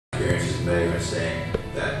appearance as mayor and saying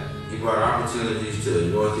that you brought opportunities to the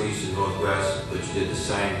Northeast and Northwest, but you did the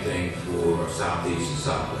same thing for Southeast and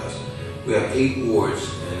Southwest. We have 8 wards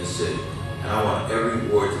in the city, and I want every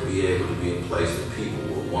ward to be able to be a place that people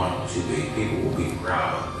will want to be. People will be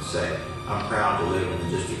proud of and say, I'm proud to live in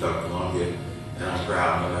the District of Columbia, and I'm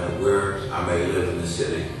proud no matter where I may live in the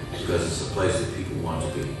city, because it's a place that people want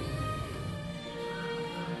to be.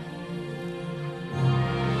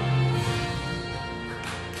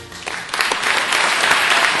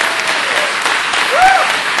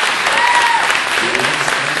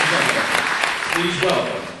 Please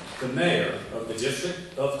welcome the Mayor of the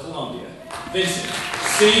District of Columbia, Vincent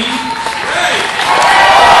C. Ray.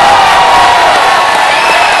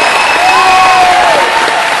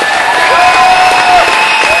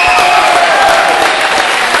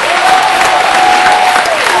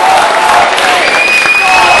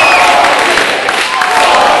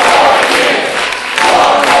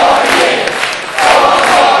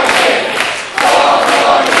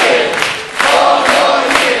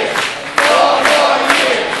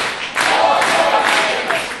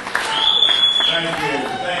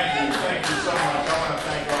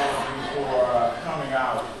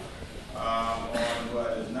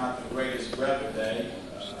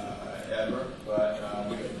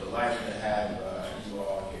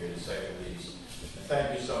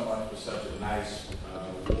 Thank you so much for such a nice,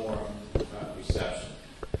 warm reception.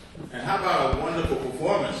 And how about a wonderful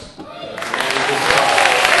performance? How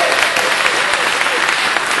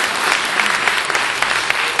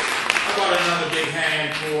about another big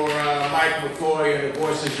hand for Mike McCoy and the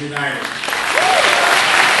Voices United?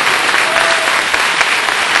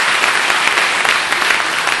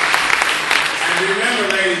 And remember,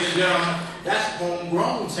 ladies and gentlemen, that's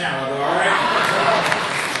homegrown talent, all right?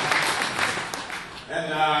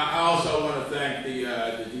 And I also want to thank the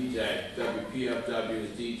DJ,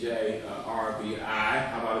 WPFW's DJ, RBI.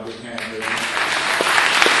 How about a big hand for him?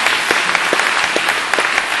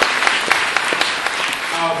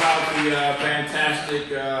 How about the fantastic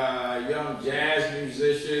young jazz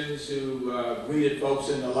musicians who greeted folks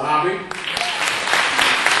in the lobby?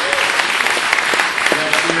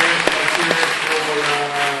 Let's hear it for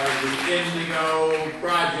the Indigo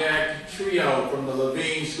Project Trio from the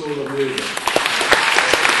Levine School of Music.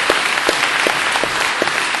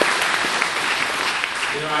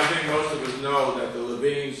 You know, I think most of us know that the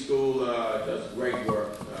Levine School does great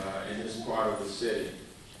work in this part of the city.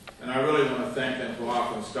 And I really want to thank them for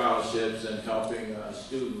offering scholarships and helping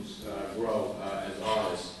students grow as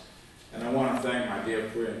artists. And I want to thank my dear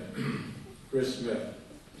friend, Chris Smith,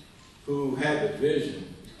 who had the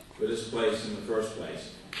vision for this place in the first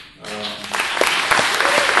place.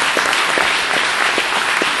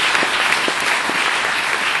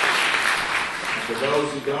 For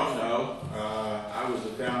those who don't know, I was the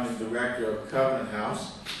founding director of Covenant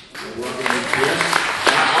House, working with Chris.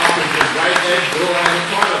 My office is right next door as a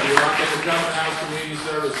part of you, up at the Covenant House Community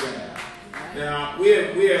Service Center. Now, we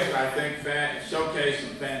have I think, showcased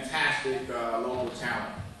some fantastic local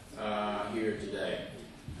talent here today.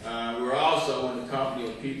 We're also in the company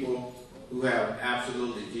of people who have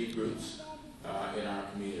absolutely deep roots in our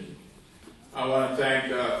community. I want to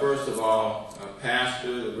thank, first of all,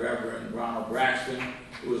 Pastor, the Reverend Ronald Braxton,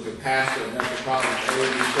 who is the pastor of Metropolitan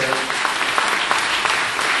A&E Church.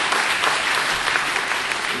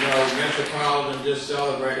 You know, Metropolitan just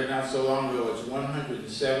celebrated not so long ago its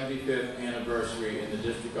 175th anniversary in the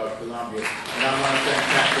District of Columbia. And I want to thank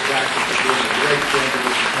Pastor Braxton for being a great friend of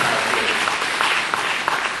this entire city.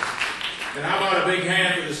 And how about a big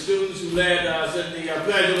hand for the students who led us in the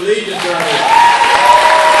Pledge of Allegiance earlier?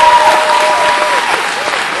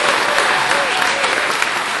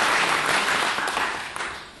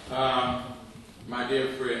 My dear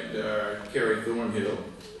friend, Carrie Thornhill,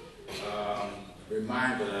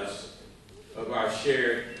 reminded us of our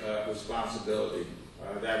shared responsibility,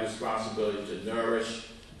 that responsibility to nourish,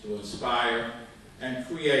 to inspire, and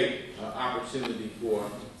create opportunity for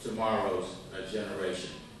tomorrow's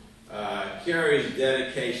generation. Carrie's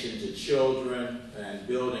dedication to children and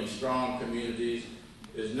building strong communities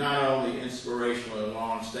is not only inspirational and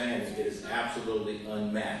long-standing, it is absolutely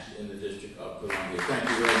unmatched in the District of Columbia. Thank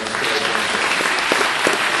you very much, Carrie.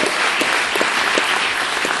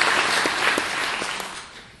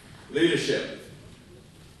 Leadership.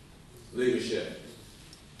 Leadership.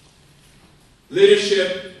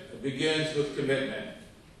 Leadership begins with commitment.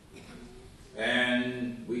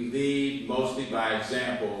 And we lead mostly by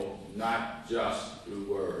example, not just through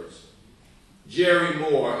words. Jerry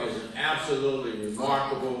Moore is an absolutely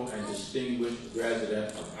remarkable and distinguished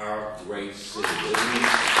resident of our great city, isn't he?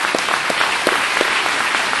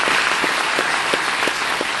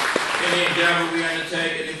 any endeavor we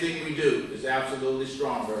undertake, anything we do is absolutely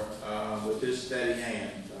stronger with his steady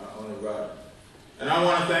hand on the rudder. And I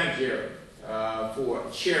want to thank Jerry for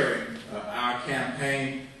chairing our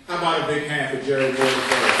campaign. How about a big hand for Jerry Ward?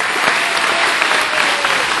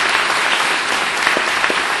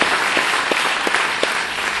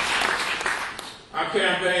 Our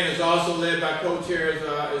campaign is also led by co-chairs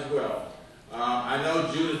as well. I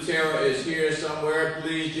know Judith Terra is here somewhere.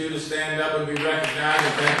 Please, Judith, stand up and be recognized,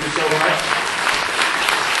 and thank you so much.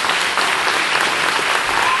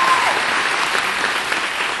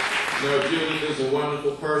 You know, Judith is a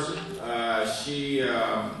wonderful person. She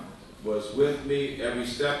was with me every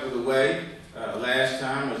step of the way last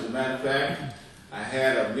time. As a matter of fact, I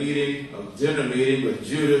had a dinner meeting with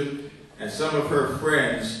Judith and some of her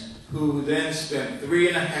friends, who then spent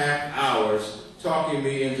 3.5 hours talking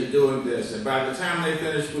me into doing this. And by the time they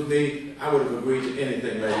finished with me, I would have agreed to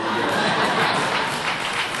anything, ladies and gentlemen.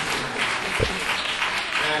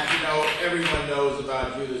 And you know, everyone knows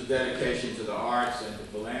about Judith's dedication to the arts and to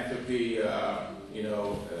philanthropy. You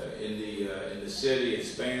know, in the city, it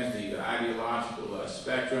spans the ideological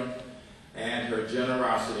spectrum. And her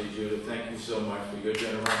generosity, Judith, thank you so much for your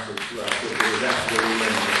generosity to our city. It was absolutely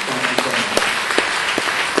limitless. Thank you so much.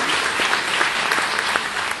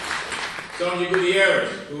 Sonia Gutierrez,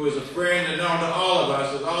 who is a friend and known to all of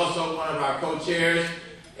us, is also one of our co-chairs.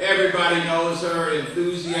 Everybody knows her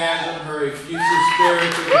enthusiasm, her effusive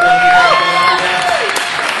spirit for the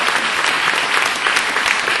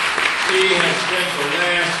She has spent the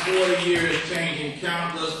last 40 years changing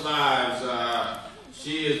countless lives.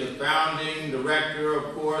 She is the founding director,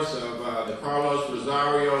 of course, of the Carlos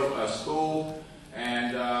Rosario School,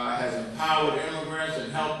 and has empowered immigrants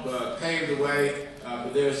and helped pave the way for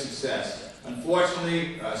their success.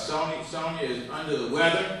 Unfortunately, Sonia is under the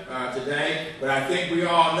weather today, but I think we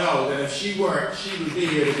all know that if she weren't, she would be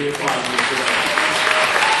here to be a part of this today.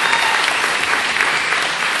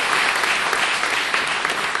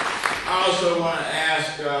 I also want to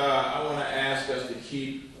ask us to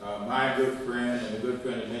keep my good friend and the good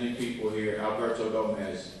friend of many people here, Alberto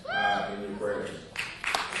Gomez, in your prayers.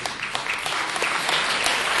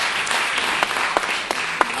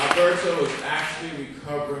 Alberto is actually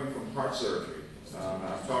recovering from heart surgery.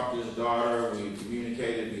 I've talked to his daughter, we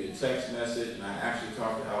communicated via text message, and I actually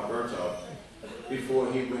talked to Alberto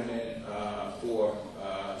before he went in for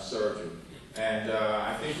surgery. And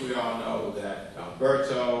I think we all know that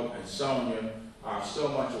Alberto and Sonia are so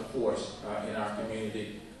much a force in our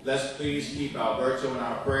community. Let's please keep Alberto in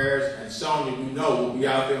our prayers, and Sonia, we know, will be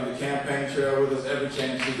out there on the campaign trail with us every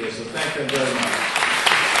chance he gets. So thank them very much.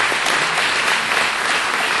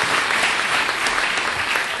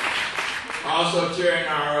 Also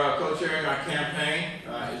co-chairing our campaign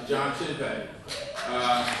is John Chinpay.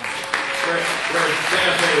 Where's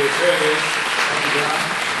Santa Fe? There it is. Thank you, John.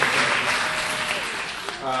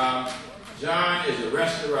 John is a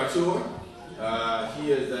restaurateur. He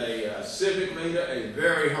is a civic leader, a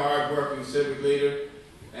very hard-working civic leader,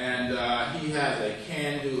 and he has a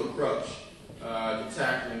can-do approach to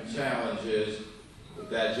tackling challenges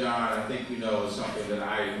that, John, I think you know is something that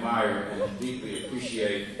I admire and deeply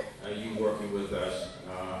appreciate you working with us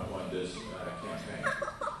on this campaign.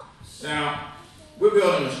 Now, we're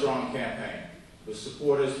building a strong campaign with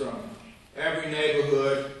supporters from every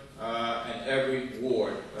neighborhood and every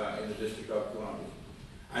ward in the District of Columbia.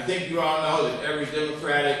 I think you all know that every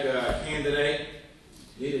Democratic candidate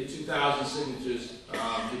needed 2,000 signatures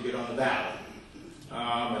to get on the ballot.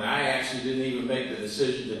 And I actually didn't even make the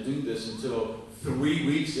decision to do this until 3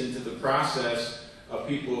 weeks into the process of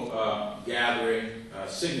people gathering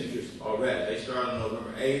signatures already. They started on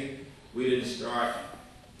November 8th. We didn't start,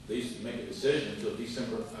 at least to make a decision, until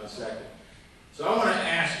December 2nd. So I want to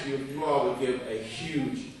ask you if you all would give a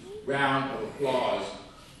huge round of applause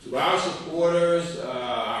to our supporters,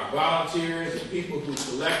 our volunteers, and people who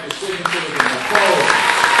collect the signatures in the polls.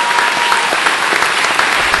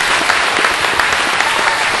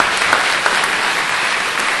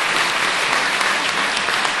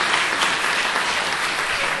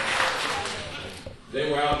 They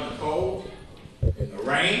were out in the cold, in the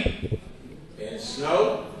rain, in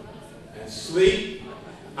snow, and sleet,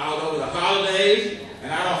 out over the holidays,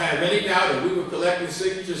 and I don't have any doubt that we were collecting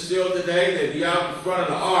signatures still today. They'd be out in front of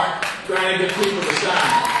the ark trying to get people to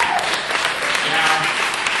sign. Now,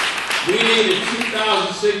 we needed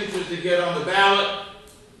 2,000 signatures to get on the ballot.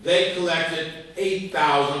 They collected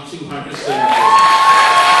 8,200 signatures.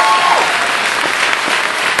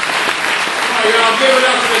 Come on, y'all, give it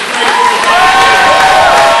up for this great group.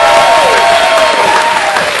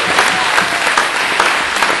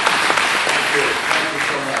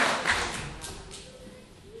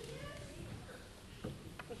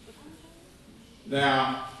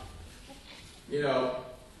 Now, you know,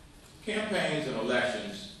 campaigns and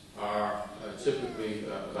elections are typically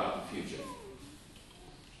about the future.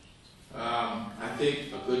 I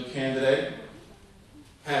think a good candidate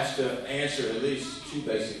has to answer at least two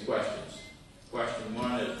basic questions. Question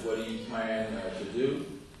one is, what do you plan to do?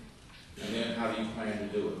 And then, how do you plan to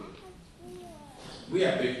do it? We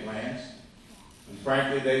have big plans. And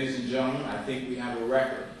frankly, ladies and gentlemen, I think we have a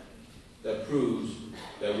record that proves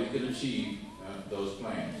that we can achieve those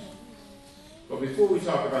plans. But before we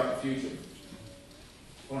talk about the future,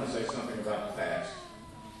 I want to say something about the past.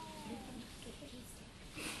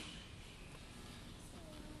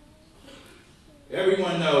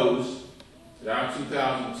 Everyone knows that our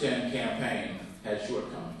 2010 campaign had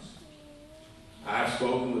shortcomings. I've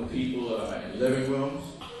spoken with people in living rooms,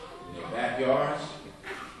 in their backyards,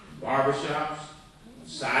 barbershops,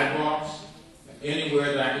 sidewalks,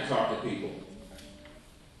 anywhere that I can talk to people.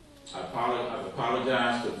 I've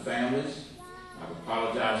apologized to families, I've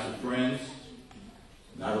apologized to friends,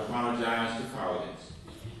 and I've apologized to colleagues.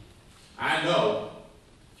 I know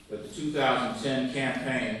that the 2010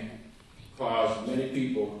 campaign caused many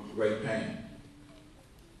people great pain.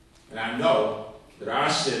 And I know that our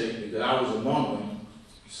city, because I was among them,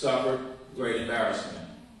 suffered great embarrassment.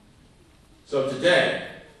 So today,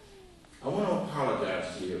 I want to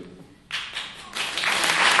apologize to you.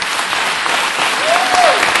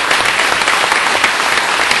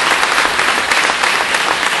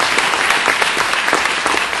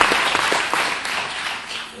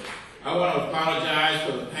 I want to apologize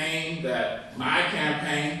for the pain that my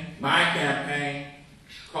campaign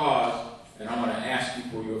caused, and I want to ask you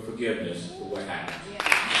for your forgiveness for what happened.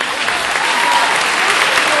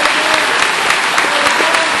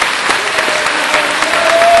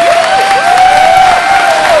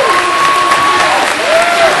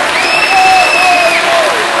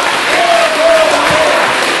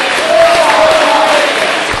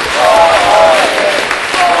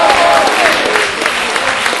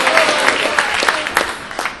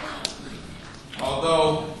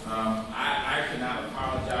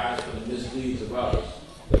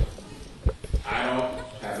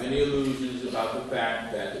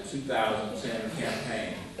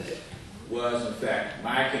 Was in fact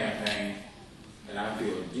my campaign, and I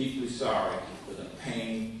feel deeply sorry for the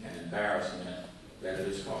pain and embarrassment that it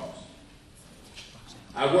has caused.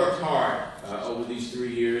 I worked hard over these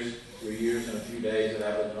 3 years and a few days that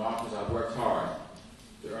I've been in office. I've worked hard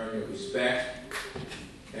to earn your respect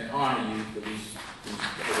and honor you for these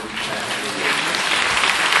past 3 years.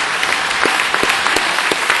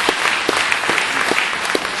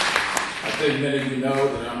 I think many of you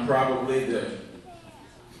know that I'm probably the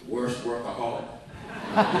worst workaholic.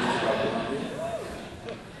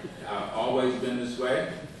 I've always been this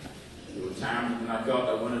way. There were times when I felt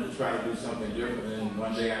I wanted to try to do something different, and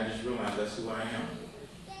one day I just realized that's who I am.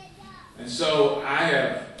 And so I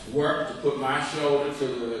have worked to put my shoulder to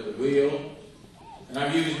the wheel, and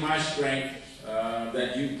I've used my strength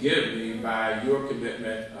that you give me by your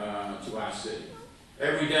commitment to our city.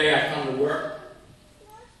 Every day I come to work,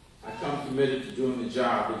 I come committed to doing the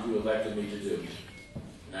job that you elected me to do.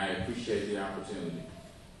 And I appreciate the opportunity.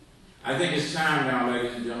 I think it's time now,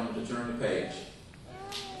 ladies and gentlemen, to turn the page.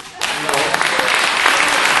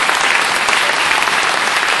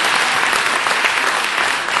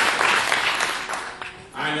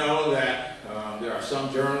 I know that there are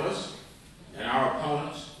some journalists and our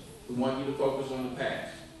opponents who want you to focus on the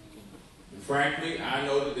past. And frankly, I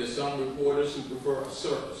know that there's some reporters who prefer a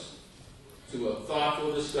service to a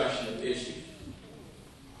thoughtful discussion of issues.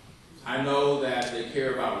 I know that they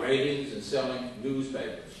care about ratings and selling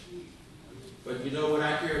newspapers. But you know what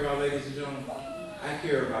I care about, ladies and gentlemen? I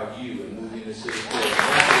care about you and moving the city forward.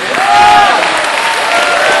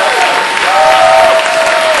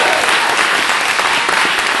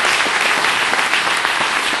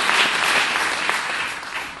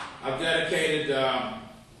 I've dedicated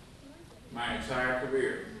my entire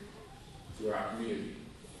career to our community.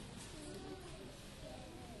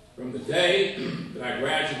 From the day that I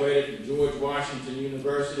graduated from George Washington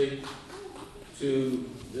University to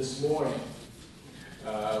this morning,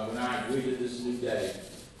 when I greeted this new day,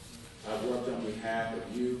 I've worked on behalf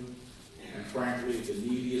of you and, frankly, the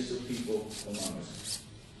neediest of people among us.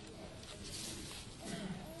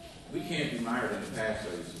 We can't be mired in the past,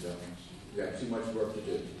 ladies and gentlemen. We've got too much work to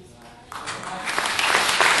do.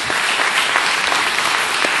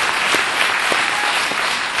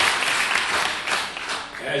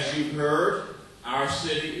 As you've heard, our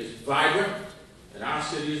city is vibrant and our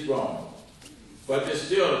city is growing. But there's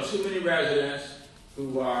still too many residents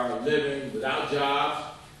who are living without jobs,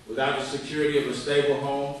 without the security of a stable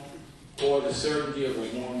home, or the certainty of a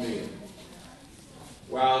warm meal.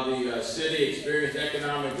 While the city experienced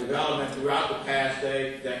economic development throughout the past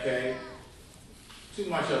decade, too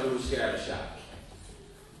much of it was scattershot.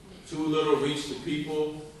 Too little reached the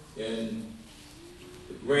people in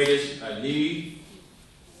the greatest need,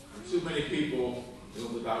 and too many people were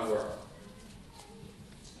without work.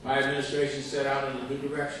 My administration set out in a new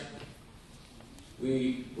direction.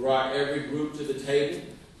 We brought every group to the table,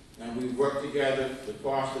 and we worked together to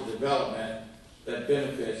foster development that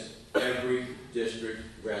benefits every district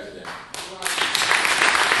resident.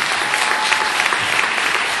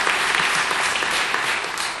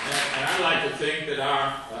 And I like to think that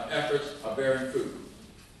our efforts are bearing fruit.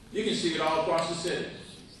 You can see it all across the city.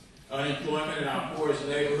 Unemployment in our poorest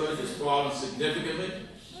neighborhoods has fallen significantly,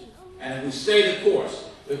 and if we stay the course,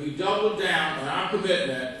 if we double down on our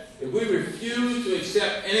commitment, if we refuse to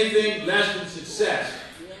accept anything less than success,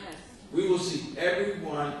 we will see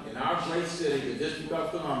everyone in our great city, the District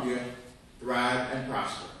of Columbia, thrive and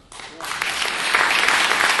prosper.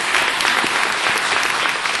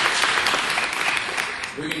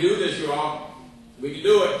 We can do this, you all. We can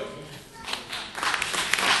do it.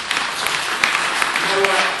 You know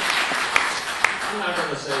what? I'm not going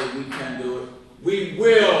to say we can do it. We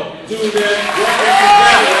will do this working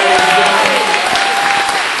together, ladies and gentlemen.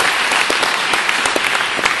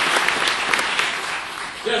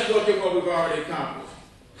 Just look at what we've already accomplished.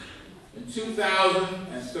 In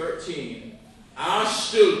 2013, our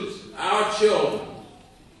students, our children,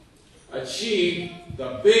 achieved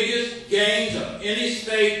the biggest gains of any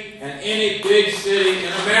state and any big city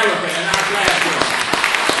in America in our classroom.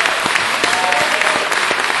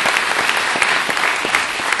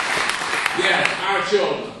 Yes, our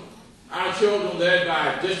children. Our children, led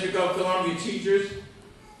by District of Columbia teachers,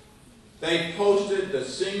 they posted the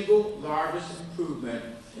single largest improvement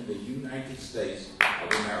in the United States of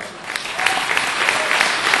America.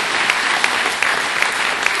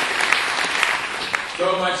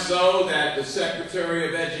 So much so that the Secretary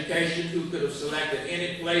of Education, who could have selected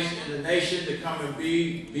any place in the nation to come and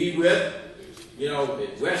be with, you know, the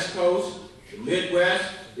West Coast, the Midwest,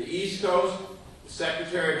 the East Coast, the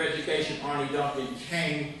Secretary of Education, Arnie Duncan,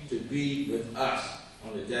 came to be with us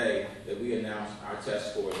on the day that we announced our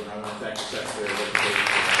test scores. And I want to thank the Secretary of Education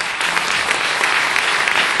for that.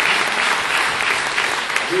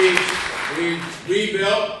 We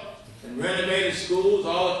rebuilt and renovated schools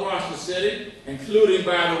all across the city, including,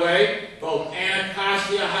 by the way, both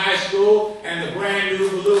Anacostia High School and the brand new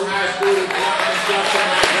Ballou High School that's under construction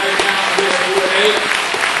right now in this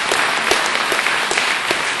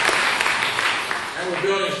and we're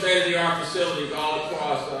building state-of-the-art facilities all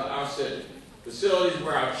across our city. Facilities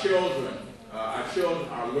where our children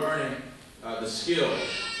are learning the skills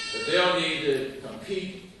that they'll need to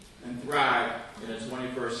compete and thrive in a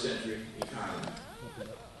 21st century economy.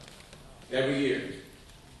 Every year,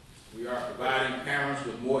 we are providing parents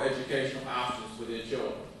with more educational options for their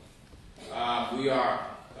children. We are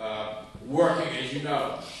working, as you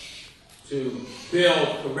know, to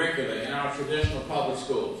build curricula in our traditional public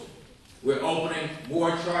schools. We're opening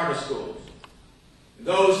more charter schools.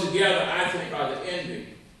 Those together, I think, are the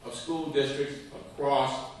envy of school districts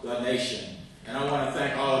across the nation. And I want to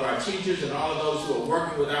thank all of our teachers and all of those who are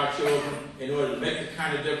working with our children in order to make the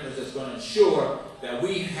kind of difference that's going to ensure that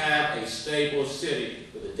we have a stable city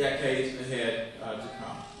for the decades ahead to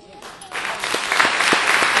come.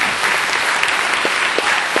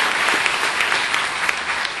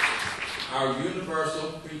 Our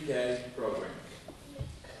universal pre-K program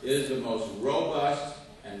is the most robust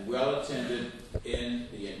and well-attended in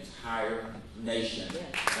the entire nation. And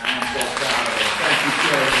I'm so proud of it. Thank you,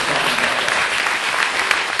 Chair, for talking about that.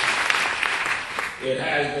 It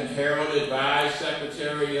has been heralded by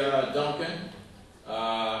Secretary Duncan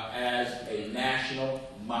as a national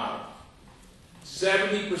model.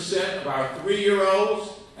 70% of our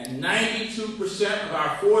 3-year-olds and 92% of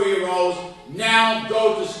our 4-year-olds now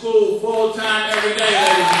go to school full-time every day,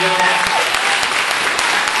 ladies and gentlemen.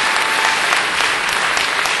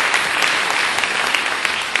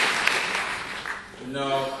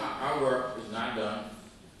 No, our work is not done.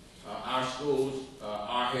 Our schools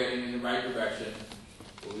are heading in the right direction,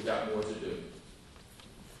 but we got more to do.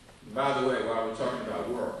 And by the way, while we're talking about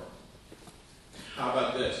work, how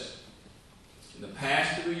about this? In the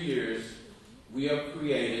past 3 years, we have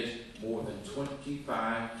created more than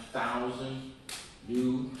 25,000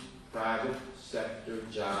 new private sector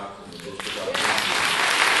jobs in the District of Columbia.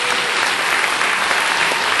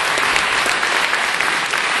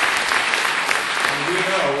 We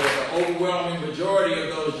know that the overwhelming majority of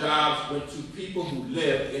those jobs went to people who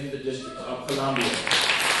live in the District of Columbia.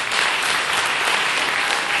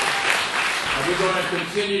 we're going to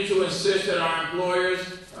continue to insist that our employers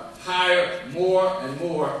hire more and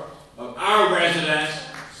more of our residents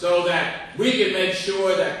so that we can make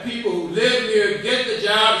sure that people who live here get the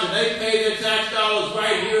jobs and they pay their tax dollars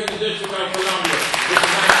right here in the District of Columbia.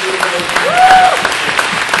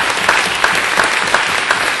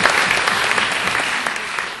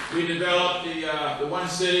 We developed the One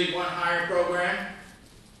City, One Hire program,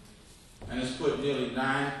 and it's put nearly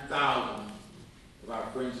 9,000 of our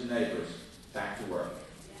friends and neighbors back to work.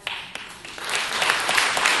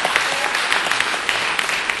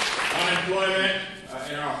 Unemployment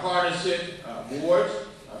in our hardest hit wards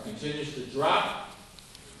continues to drop.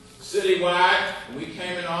 Citywide, when we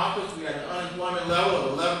came in office, we had an unemployment level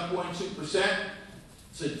of 11.2%.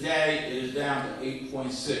 Today, it is down to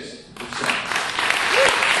 8.6%.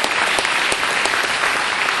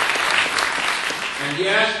 And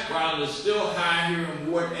yes, while it is still high here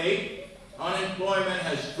in Ward 8, unemployment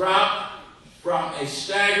has dropped from a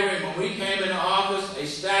staggering, when we came into office, a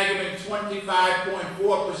staggering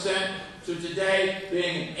 25.4% to today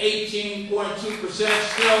being 18.2%,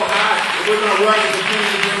 still high. But we're going to work to continue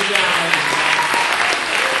to bring it down.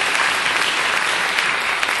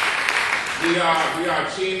 We are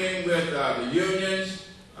teaming with the unions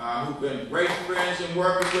who've been great friends and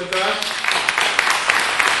working with us.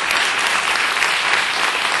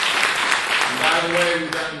 By the way,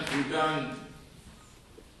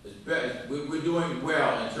 we're doing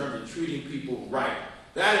well in terms of treating people right.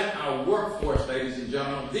 That is our workforce, ladies and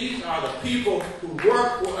gentlemen. These are the people who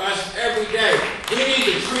work for us every day. We need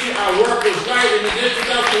to treat our workers right in the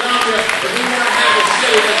District of Columbia if we want to have a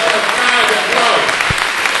city that's going to thrive and grow.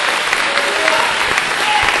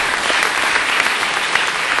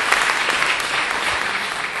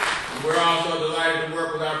 And we're also delighted to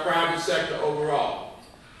work with our private sector overall.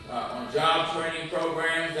 On job training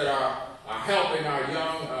programs that are helping our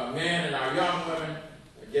young men and our young women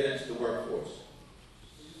get into the workforce.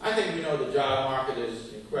 I think we know the job market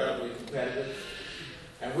is incredibly competitive,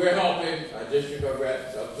 and we're helping District of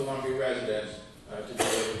Columbia residents to be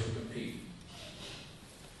able to compete.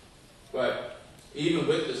 But even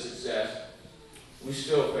with the success, we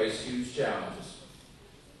still face huge challenges.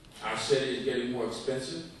 Our city is getting more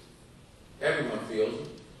expensive. Everyone feels it.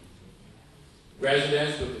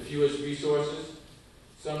 Residents with the fewest resources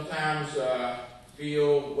sometimes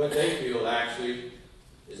feel what they feel actually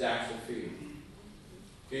is actual fear.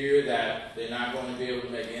 Fear that they're not going to be able to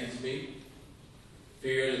make ends meet.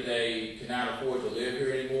 Fear that they cannot afford to live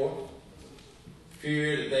here anymore.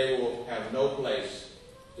 Fear that they will have no place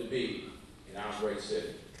to be in our great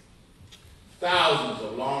city. Thousands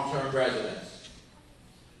of long-term residents,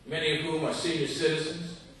 many of whom are senior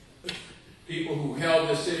citizens, people who held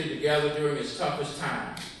this city together during its toughest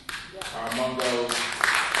times, are among those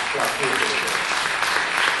who are fearful.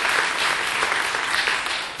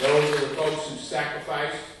 Those are the folks who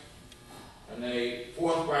sacrificed and they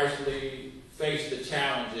forthrightly faced the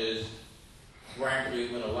challenges, frankly,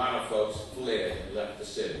 when a lot of folks fled and left the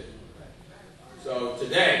city. So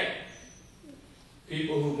today,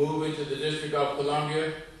 people who move into the District of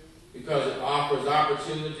Columbia because it offers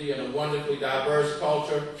opportunity and a wonderfully diverse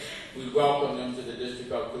culture, we welcome them to the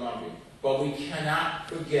District of Columbia. But we cannot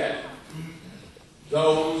forget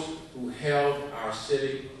those who held our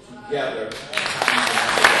city together.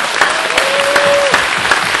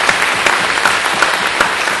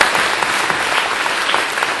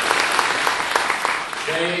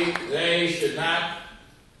 They should not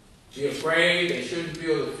be afraid. They shouldn't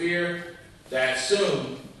feel the fear that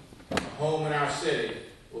soon a home in our city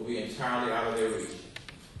will be entirely out of their reach.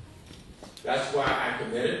 That's why I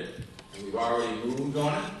committed, and we've already moved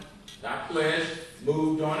on it, not pledged,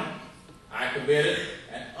 moved on it. I committed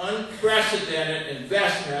an unprecedented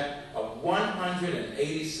investment of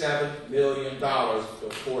 $187 million to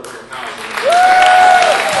affordable housing.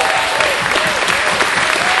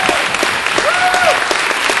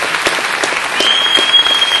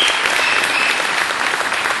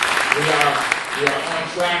 We are on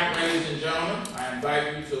track, ladies and gentlemen. I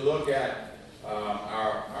invite you to look at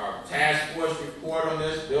our task force report on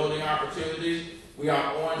this, building opportunities. We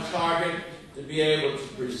are on target to be able to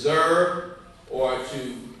preserve or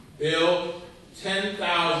to build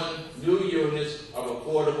 10,000 new units of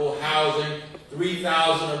affordable housing,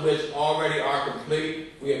 3,000 of which already are complete.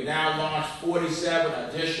 We have now launched 47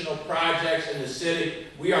 additional projects in the city.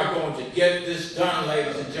 We are going to get this done,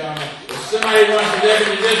 ladies and gentlemen. If somebody wants to live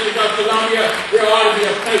in the District of Columbia, there ought to be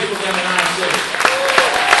a place for them in our city.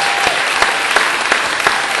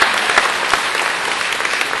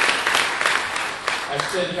 That's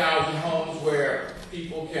 10,000 homes where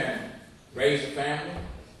people can raise a family,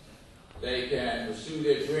 they can pursue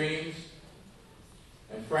their dreams,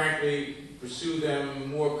 and frankly, pursue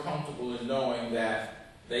them more comfortable in knowing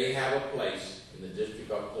that they have a place in the District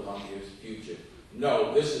of Columbia's future.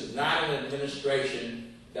 No, this is not an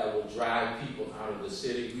administration that will drive people out of the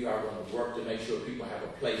city. We are going to work to make sure people have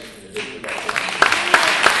a place in the District of Columbia.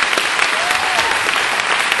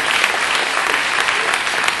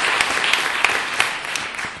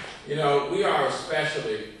 You know, we are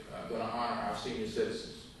especially going to honor our senior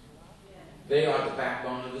citizens. They are the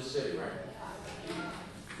backbone of the city, right?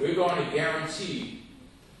 We're going to guarantee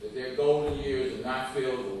that their golden years are not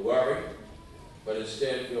filled with worry, but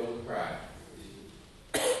instead filled with pride.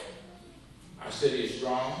 Our city is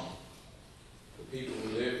strong. The people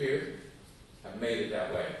who live here have made it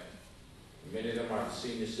that way. Many of them are the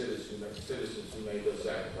senior citizens who made those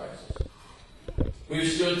sacrifices. We've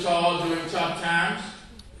stood tall during tough times.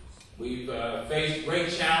 We've faced great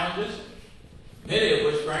challenges, many of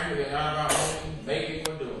which, frankly, are not of our own making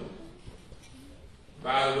or doing.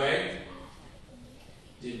 By the way,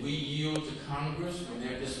 did we yield to Congress when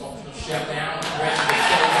their dysfunctional shutdown threatened to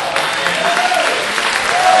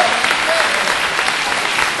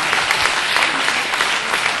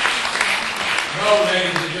No,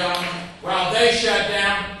 ladies and gentlemen. While they shut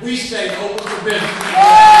down, we stayed open for business.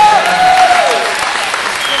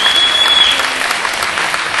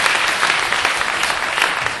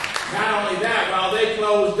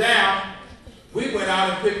 Closed down, we went out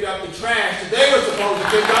and picked up the trash that they were supposed to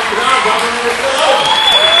pick up because our government was still open.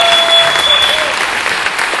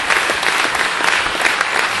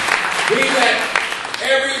 We let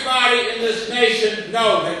everybody in this nation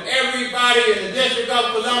know that everybody in the District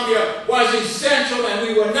of Columbia was essential and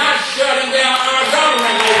we were not shutting down our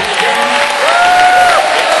government, ladies and gentlemen.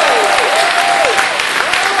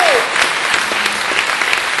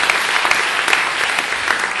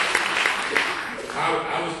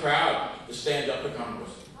 Stand up to Congress.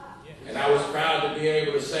 And I was proud to be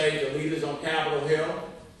able to say to leaders on Capitol Hill,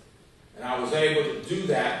 and I was able to do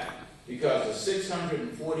that because the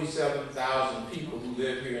 647,000 people who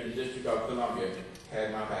live here in the District of Columbia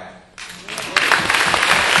had my back.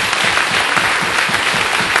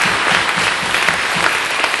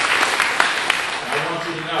 And I want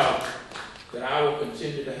you to know that I will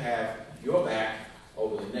continue to have your back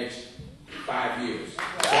over the next 5 years.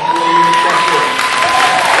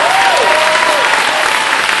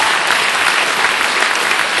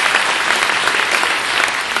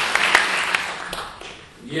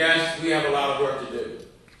 Yes, we have a lot of work to do,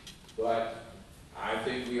 but I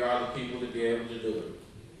think we are the people to be able to do it.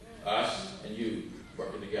 Us and you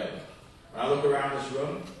working together. When I look around this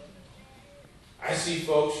room, I see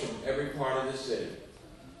folks from every part of the city.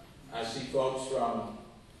 I see folks from,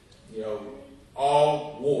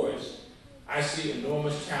 all wards. I see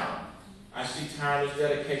enormous talent. I see tireless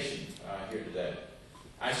dedication here today.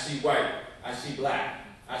 I see white. I see black.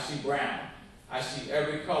 I see brown. I see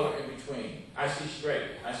every color in between. I see straight.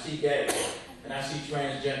 I see gay. And I see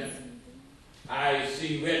transgender. I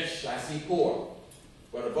see rich. I see poor.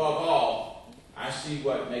 But above all, I see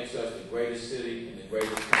what makes us the greatest city in the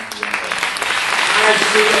greatest country in the world. I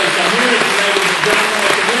see a community, ladies and gentlemen, a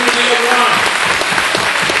community of one.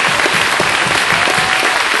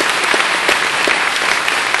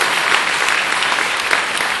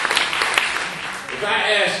 If I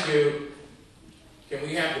ask you, can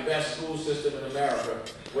we have the best school system in America?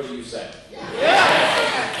 What do you say?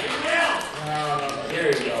 Yes, we will. No. Here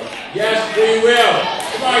you go. Yes, we will.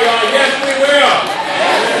 Come on, y'all. Yes, we will.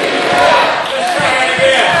 Yes, we will. Let's try it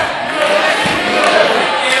again. Yes, we will.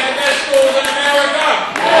 Can we have the best schools in America?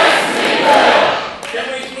 Yes, we will. Can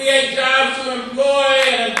we create jobs to employ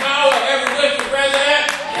and empower every district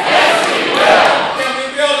resident? Yes, we will. Can we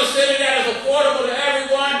build a city that is affordable to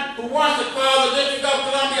everyone who wants to call the District of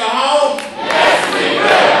Columbia home?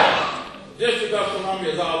 The District of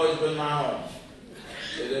Columbia has always been my home.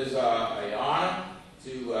 It is an honor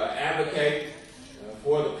to advocate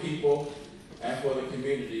for the people and for the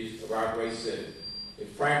communities of our great city. It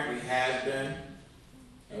frankly has been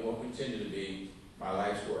and will continue to be my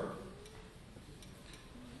life's work.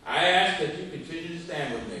 I ask that you continue to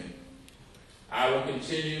stand with me. I will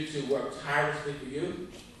continue to work tirelessly for you,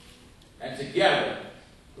 and together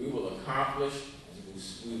we will accomplish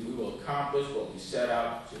what we set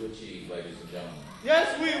out to achieve, ladies and gentlemen.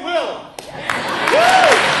 Yes, we will.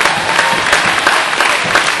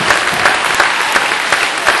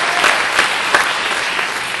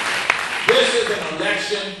 This is an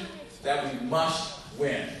election that we must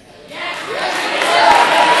win.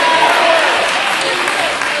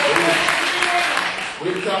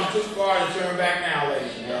 We've come too far to turn back now,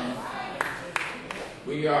 ladies and gentlemen.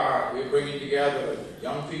 We're bringing together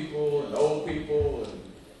young people and old people and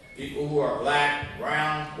people who are black,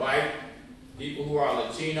 brown, white, people who are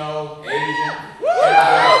Latino, Asian,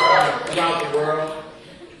 everywhere throughout the world,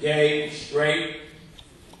 gay, straight,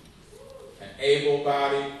 and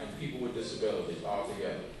able-bodied, and people with disabilities all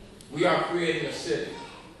together. We are creating a city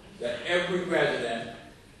that every resident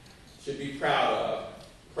should be proud of,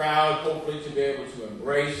 proud hopefully to be able to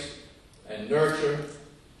embrace and nurture,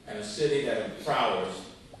 and a city that empowers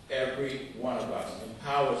every one of us,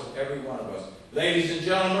 Ladies and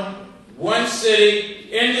gentlemen, one city,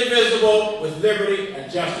 indivisible, with liberty and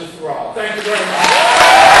justice for all. Thank you very much.